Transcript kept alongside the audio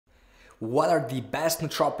What are the best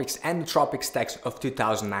nootropics and nootropic stacks of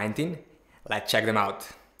 2019? Let's check them out.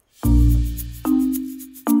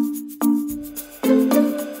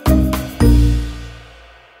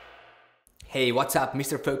 Hey, what's up?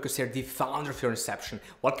 Mr. Focus here, the founder of Your Inception.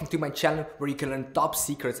 Welcome to my channel where you can learn top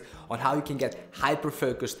secrets on how you can get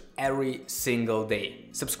hyper-focused every single day.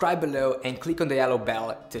 Subscribe below and click on the yellow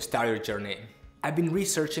bell to start your journey. I've been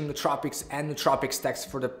researching nootropics and nootropic stacks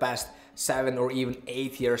for the past 7 or even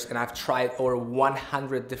 8 years, and I've tried over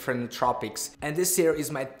 100 different nootropics. And this year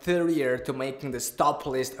is my 3rd year to making this top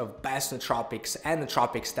list of best nootropics and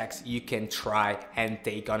nootropic stacks you can try and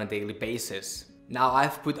take on a daily basis. Now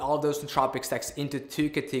I've put all those nootropic stacks into 2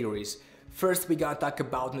 categories. First, we're gonna talk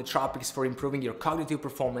about nootropics for improving your cognitive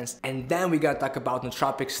performance, and then we're gonna talk about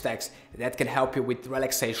nootropic stacks that can help you with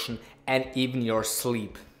relaxation and even your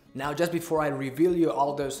sleep. Now, just before I reveal you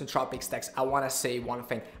all those nootropic stacks, I wanna say one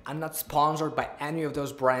thing. I'm not sponsored by any of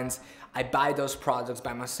those brands. I buy those products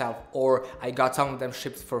by myself, or I got some of them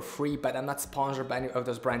shipped for free, but I'm not sponsored by any of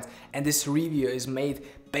those brands. And this review is made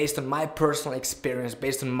based on my personal experience,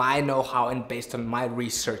 based on my know-how, and based on my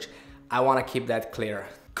research. I wanna keep that clear.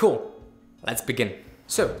 Cool, let's begin.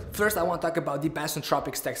 So, first I want to talk about the best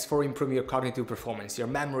nootropic stacks for improving your cognitive performance, your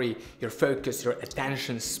memory, your focus, your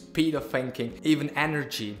attention, speed of thinking, even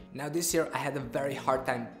energy. Now this year I had a very hard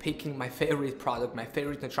time picking my favorite product, my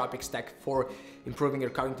favorite nootropic stack for improving your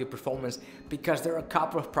cognitive performance, because there are a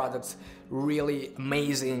couple of products really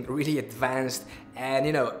amazing, really advanced, and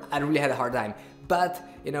I really had a hard time. But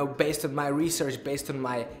based on my research, based on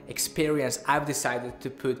my experience, I've decided to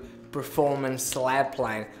put Performance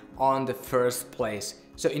Lapline on the first place.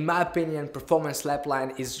 So in my opinion, Performance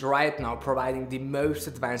Lapline is right now providing the most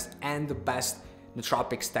advanced and the best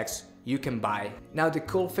nootropic stacks you can buy. Now the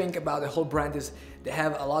cool thing about the whole brand is they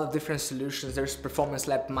have a lot of different solutions. There's Performance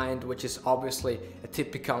Lab Mind, which is obviously a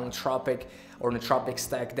typical nootropic or nootropic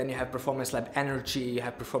stack. Then you have Performance Lab Energy, you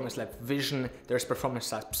have Performance Lab Vision, there's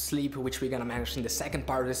Performance Lab Sleep, which we're gonna mention in the second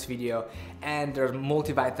part of this video, and there's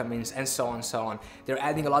multivitamins and so on and so on. They're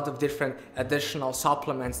adding a lot of different additional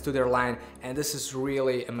supplements to their line, and this is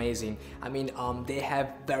really amazing. I mean, they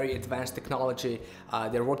have very advanced technology.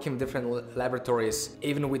 They're working with different laboratories,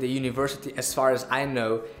 even with the university as far as I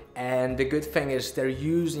know. And the good thing is they're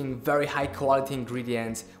using very high quality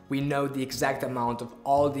ingredients. We know the exact amount of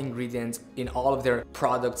all the ingredients in all of their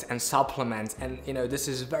products and supplements, and this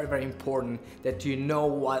is very, very important that you know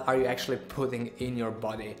what are you actually putting in your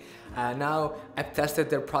body. Now I've tested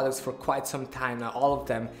their products for quite some time now, all of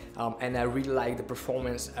them, and I really like the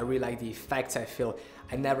performance, I really like the effects I feel.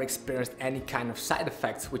 I never experienced any kind of side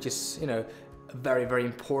effects, which is very, very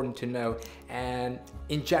important to know, and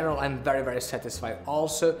in general I'm very, very satisfied.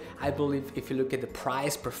 Also, I believe if you look at the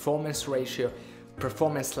price performance ratio,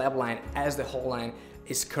 Performance Lapline as the whole line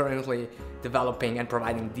is currently developing and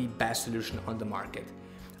providing the best solution on the market.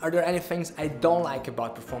 Are there any things I don't like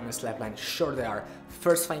about Performance Lapline? Sure there are.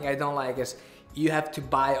 First thing I don't like is you have to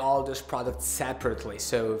buy all those products separately.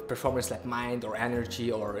 So Performance Lab Mind or Energy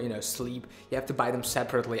or Sleep, you have to buy them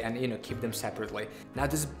separately and keep them separately. Now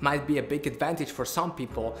this might be a big advantage for some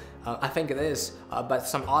people, I think it is, but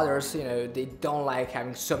some others, they don't like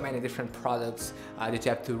having so many different products that you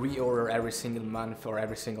have to reorder every single month or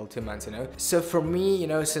every single 2 months, So for me,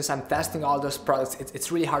 since I'm testing all those products, it's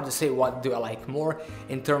really hard to say what do I like more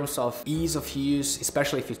in terms of ease of use,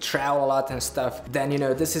 especially if you travel a lot and stuff. Then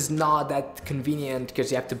this is not that convenient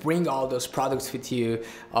because you have to bring all those products with you,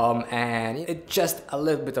 and it's just a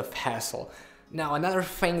little bit of hassle. Now another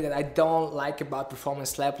thing that I don't like about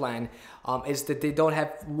Performance Lapline is that they don't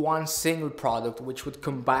have one single product which would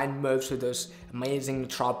combine most of those amazing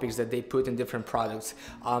nootropics that they put in different products.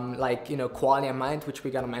 Like Qualia Mind, which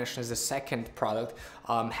we're gonna mention as the second product,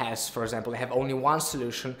 has, for example, they have only one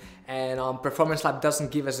solution, and Performance Lab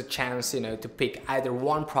doesn't give us a chance to pick either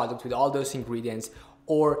one product with all those ingredients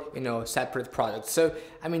or separate products. So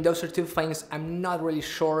I mean, those are 2 things I'm not really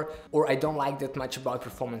sure, or I don't like that much about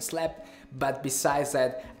Performance Lab. But besides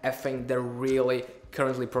that, I think they're really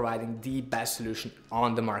currently providing the best solution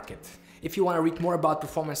on the market. If you want to read more about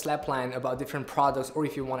Performance Lapline, about different products, or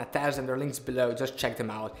if you want to test them, there are links below, just check them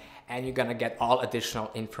out and you're gonna get all additional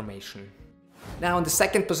information. Now in the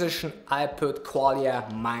second position, I put Qualia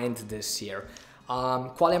Mind this year.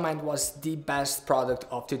 Qualia Mind was the best product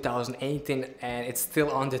of 2018, and it's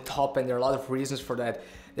still on the top, and there are a lot of reasons for that.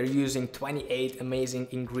 They're using 28 amazing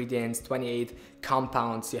ingredients, 28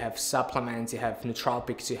 compounds. You have supplements, you have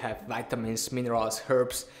nootropics, you have vitamins, minerals,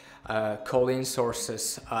 herbs, choline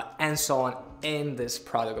sources, and so on in this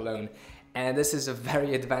product alone. And this is a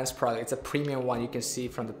very advanced product. It's a premium one. You can see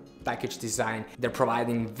from the package design, they're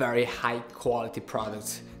providing very high quality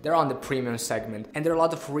products. They're on the premium segment, and there are a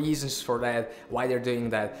lot of reasons for that, why they're doing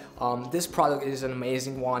that. This product is an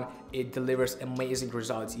amazing one. It delivers amazing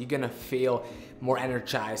results. You're gonna feel more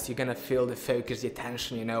energized. You're gonna feel the focus, the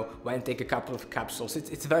attention, you know, when you take a couple of capsules.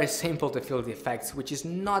 It's very simple to feel the effects, which is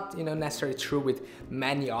not, you know, necessarily true with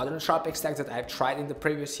many other nootropic stacks that I've tried in the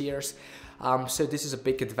previous years. So this is a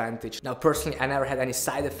big advantage. Now, personally, I never had any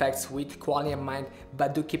side effects with Qualia Mind,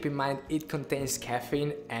 but do keep in mind it contains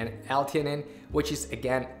caffeine and L-theanine, which is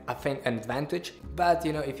again, I think, an advantage. But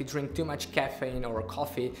you know, if you drink too much caffeine or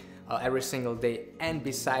coffee every single day, and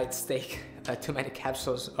besides take too many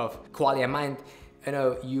capsules of Qualia Mind, you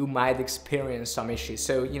know, you might experience some issues.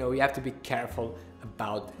 So you know, we have to be careful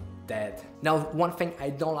about that. Now, one thing I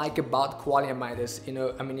don't like about Qualia Mind is, you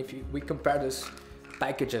know, I mean, if we compare this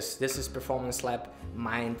packages, this is Performance Lab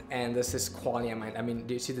Mind and this is Qualia Mind. I mean,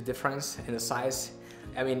 do you see the difference in the size?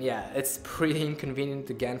 I mean, yeah, it's pretty inconvenient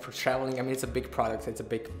again for traveling. I mean, it's a big product, it's a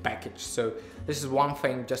big package. So this is one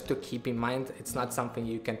thing just to keep in mind. It's not something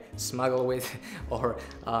you can smuggle with or,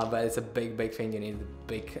 but it's a big thing. You need a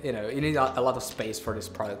big, you know, you need a lot of space for this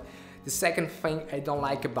product. The second thing I don't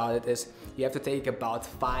like about it is you have to take about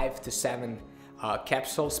 5 to 7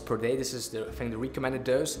 capsules per day. This is I think the recommended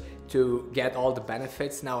dose to get all the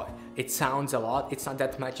benefits. Now, it sounds a lot. It's not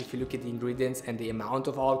that much if you look at the ingredients and the amount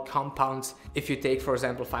of all compounds. If you take, for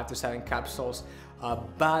example, 5 to 7 capsules,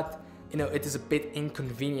 but you know, it is a bit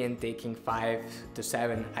inconvenient taking 5 to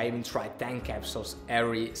 7. I even tried 10 capsules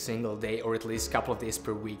every single day, or at least a couple of days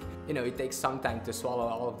per week. You know, it takes some time to swallow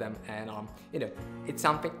all of them, and you know, it's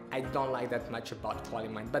something I don't like that much about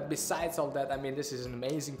Qualia Mind. But besides all that, I mean, this is an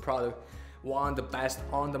amazing product. One of the best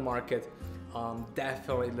on the market,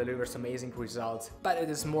 definitely delivers amazing results, but it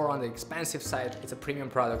is more on the expensive side. It's a premium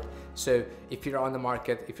product, so if you're on the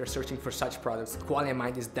market, if you're searching for such products, Qualia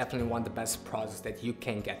Mind is definitely one of the best products that you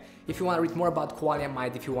can get. If you want to read more about Qualia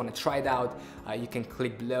Mind, if you want to try it out, you can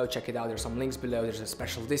click below, check it out. There's some links below. There's a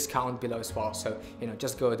special discount below as well, so you know,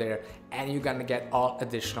 just go there and you're gonna get all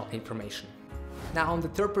additional information. Now, on the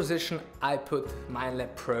third position, I put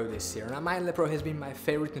MindLab Pro this year. Now, MindLab Pro has been my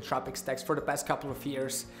favorite nootropic stacks for the past couple of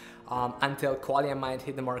years, until Qualia Mind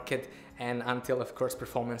hit the market and until, of course,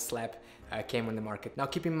 Performance Lab came on the market. Now,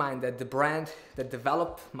 keep in mind that the brand that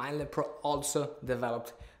developed MindLab Pro also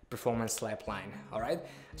developed Performance Lab line, all right?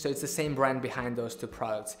 So it's the same brand behind those two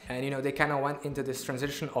products. And you know, they kind of went into this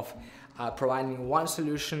transition of providing one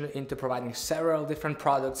solution into providing several different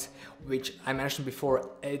products, which I mentioned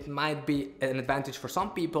before, it might be an advantage for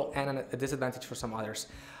some people and a disadvantage for some others.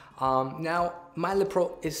 Now, MindLab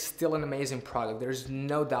Pro is still an amazing product. There's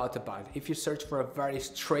no doubt about it. If you search for a very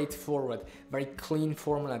straightforward, very clean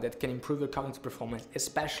formula that can improve your cognitive performance,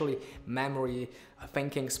 especially memory,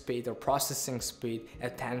 thinking speed or processing speed,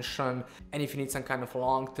 attention, and if you need some kind of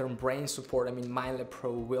long-term brain support, I mean, MindLab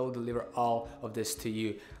Pro will deliver all of this to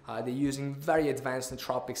you. They're using very advanced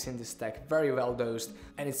nootropics in this stack, very well dosed,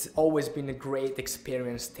 and it's always been a great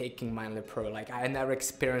experience taking MindLab Pro. Like, I never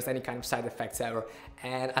experienced any kind of side effects ever,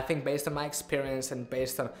 and I think based on my experience and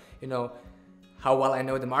based on, you know, how well I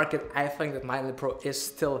know the market, I think that MindLab Pro is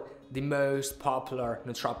still the most popular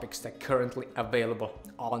nootropic stack currently available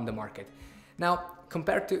on the market. Now,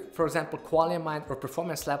 compared to, for example, Qualia Mind or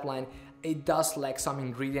Performance Lab line, it does lack some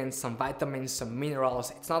ingredients, some vitamins, some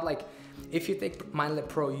minerals. It's not like if you take MindLab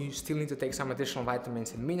Pro, you still need to take some additional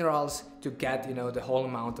vitamins and minerals to get, you know, the whole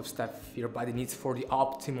amount of stuff your body needs for the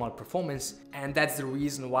optimal performance. And that's the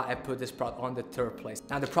reason why I put this product on the third place.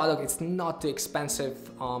 Now, the product, it's not too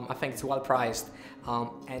expensive. I think it's well priced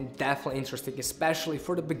and definitely interesting, especially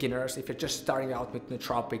for the beginners, if you're just starting out with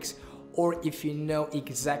nootropics, or if you know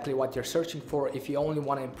exactly what you're searching for, if you only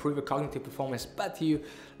want to improve your cognitive performance, but you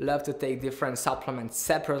love to take different supplements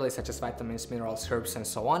separately, such as vitamins, minerals, herbs, and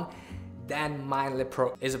so on, then MindLab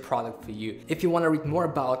Pro is a product for you. If you want to read more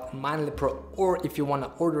about MindLab Pro, or if you want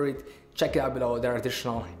to order it, check it out below. There are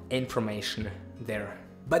additional information there.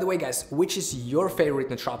 By the way, guys, which is your favorite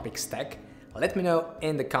nootropic stack? Let me know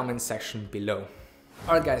in the comment section below.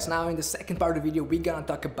 Alright guys, now in the second part of the video, we're gonna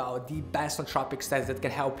talk about the best nootropic stacks that can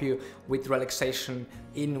help you with relaxation,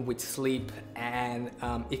 with sleep, and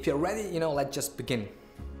if you're ready, you know, let's just begin.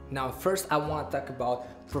 Now, first I want to talk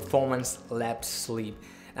about Performance Lab Sleep.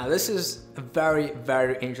 Now, this is a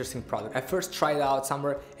very interesting product. I first tried it out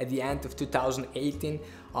somewhere at the end of 2018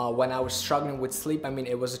 when I was struggling with sleep. I mean,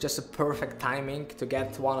 it was just a perfect timing to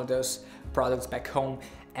get one of those products back home.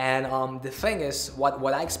 And the thing is,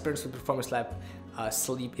 what I experienced with Performance Lab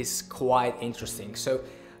Sleep is quite interesting. So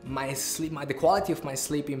the quality of my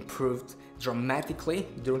sleep improved dramatically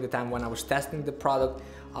during the time when I was testing the product.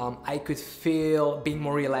 I could feel being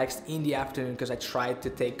more relaxed in the afternoon because I tried to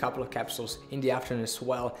take a couple of capsules in the afternoon as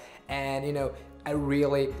well, and you know, I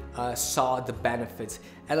really saw the benefits.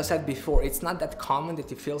 As I said before, it's not that common that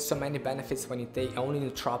you feel so many benefits when you take only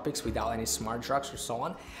nootropics without any smart drugs or so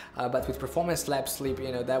on, but with Performance Lab Sleep,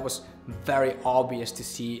 you know, that was very obvious to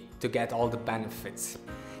see, to get all the benefits.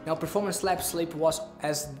 Now, Performance Lab Sleep was,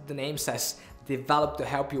 as the name says, developed to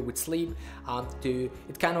help you with sleep.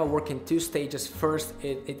 It kind of works in two stages. First,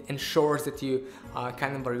 it ensures that you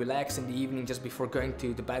kind of relax in the evening just before going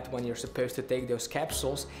to the bed when you're supposed to take those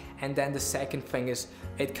capsules. And then the second thing is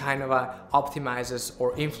it kind of optimizes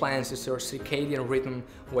or influences your circadian rhythm,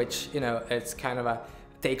 which, you know, it's kind of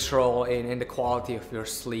takes role in the quality of your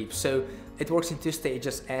sleep. So it works in two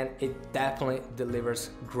stages and it definitely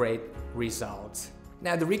delivers great results.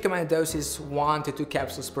 Now, the recommended dose is 1 to 2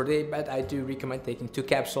 capsules per day, but I do recommend taking 2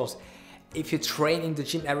 capsules. If you train in the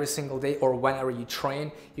gym every single day or whenever you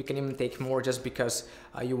train, you can even take more just because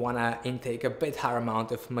you want to intake a bit higher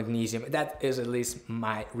amount of magnesium. That is at least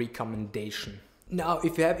my recommendation. Now,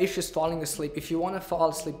 if you have issues falling asleep, if you want to fall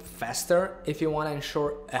asleep faster, if you want to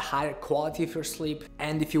ensure a higher quality of your sleep,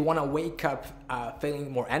 and if you want to wake up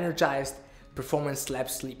feeling more energized, Performance Lab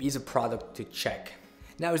Sleep is a product to check.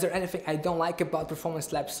 Now, is there anything I don't like about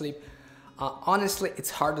Performance Lab Sleep? Honestly,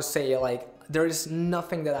 it's hard to say. Like, there is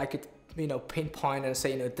nothing that I could, you know, pinpoint and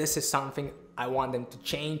say, you know, this is something I want them to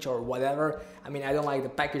change or whatever. I mean, I don't like the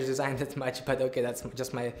package design that much, but okay, that's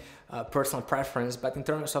just my personal preference. But in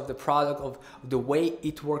terms of the product, of the way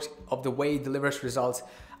it works, of the way it delivers results,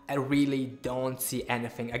 I really don't see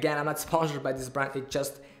anything. Again, I'm not sponsored by this brand. It's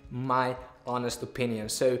just my honest opinion.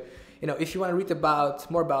 So, you know, if you want to read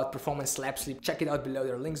more about Performance Lab Sleep, check it out below.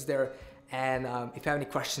 There are links there. And if you have any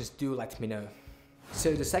questions, do let me know.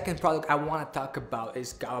 So the second product I want to talk about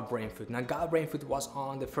is GABA Brain Food. Now, GABA Brain Food was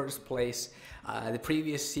on the first place the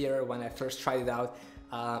previous year when I first tried it out.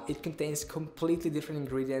 It contains completely different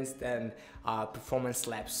ingredients than Performance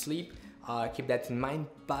Lab Sleep. Keep that in mind,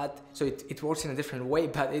 but so it works in a different way,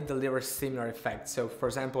 but it delivers similar effects. So for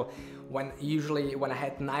example, usually when I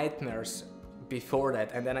had nightmares before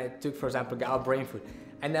that, and then I took, for example, GABA Brain Food,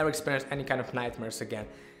 I never experienced any kind of nightmares again.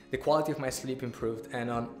 The quality of my sleep improved,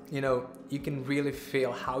 and you know, you can really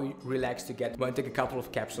feel how relaxed you get when you take a couple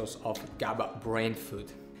of capsules of GABA Brain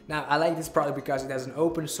Food. Now, I like this product because it has an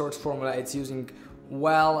open source formula. It's using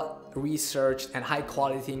well-researched and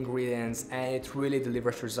high-quality ingredients, and it really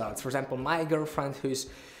delivers results. For example, my girlfriend, who's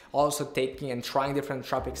also taking and trying different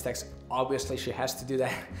nootropic stacks, obviously she has to do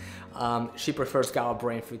that. She prefers GABA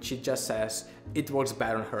Brain Food. She just says it works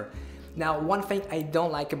better on her. Now, one thing I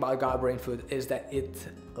don't like about GABA Brain Food is that it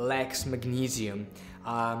lacks magnesium.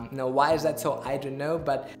 Now, why is that so? I don't know,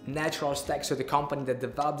 but Natural Stack, so the company that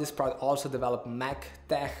developed this product, also developed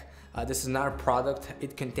MagTech. This is another product.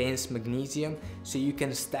 It contains magnesium, so you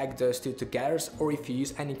can stack those two together, or if you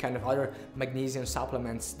use any kind of other magnesium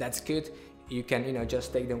supplements, that's good. You can, you know,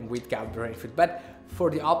 just take them with GABA Brain Food. But for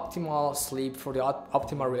the optimal sleep, for the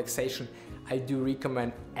optimal relaxation, I do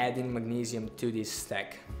recommend adding magnesium to this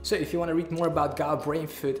stack. So if you want to read more about GABA Brain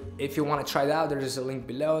Food, if you want to try it out, there is a link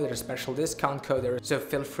below. There's a special discount code there, so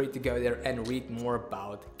feel free to go there and read more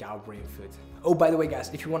about GABA Brain Food. Oh, by the way, guys,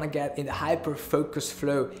 if you want to get in the hyper-focused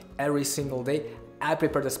flow every single day, I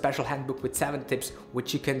prepared a special handbook with 7 tips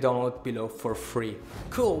which you can download below for free.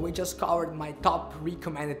 Cool, we just covered my top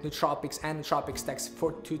recommended nootropics and nootropic stacks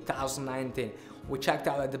for 2019. We checked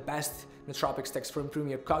out the best nootropic stacks for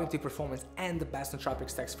improving your cognitive performance and the best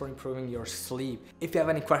nootropic stacks for improving your sleep. If you have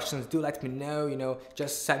any questions, do let me know, you know,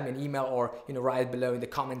 just send me an email or, you know, write below in the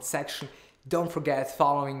comment section. Don't forget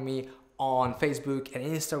following me on Facebook and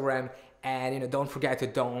Instagram, and, you know, don't forget to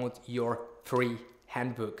download your free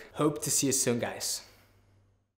handbook. Hope to see you soon, guys.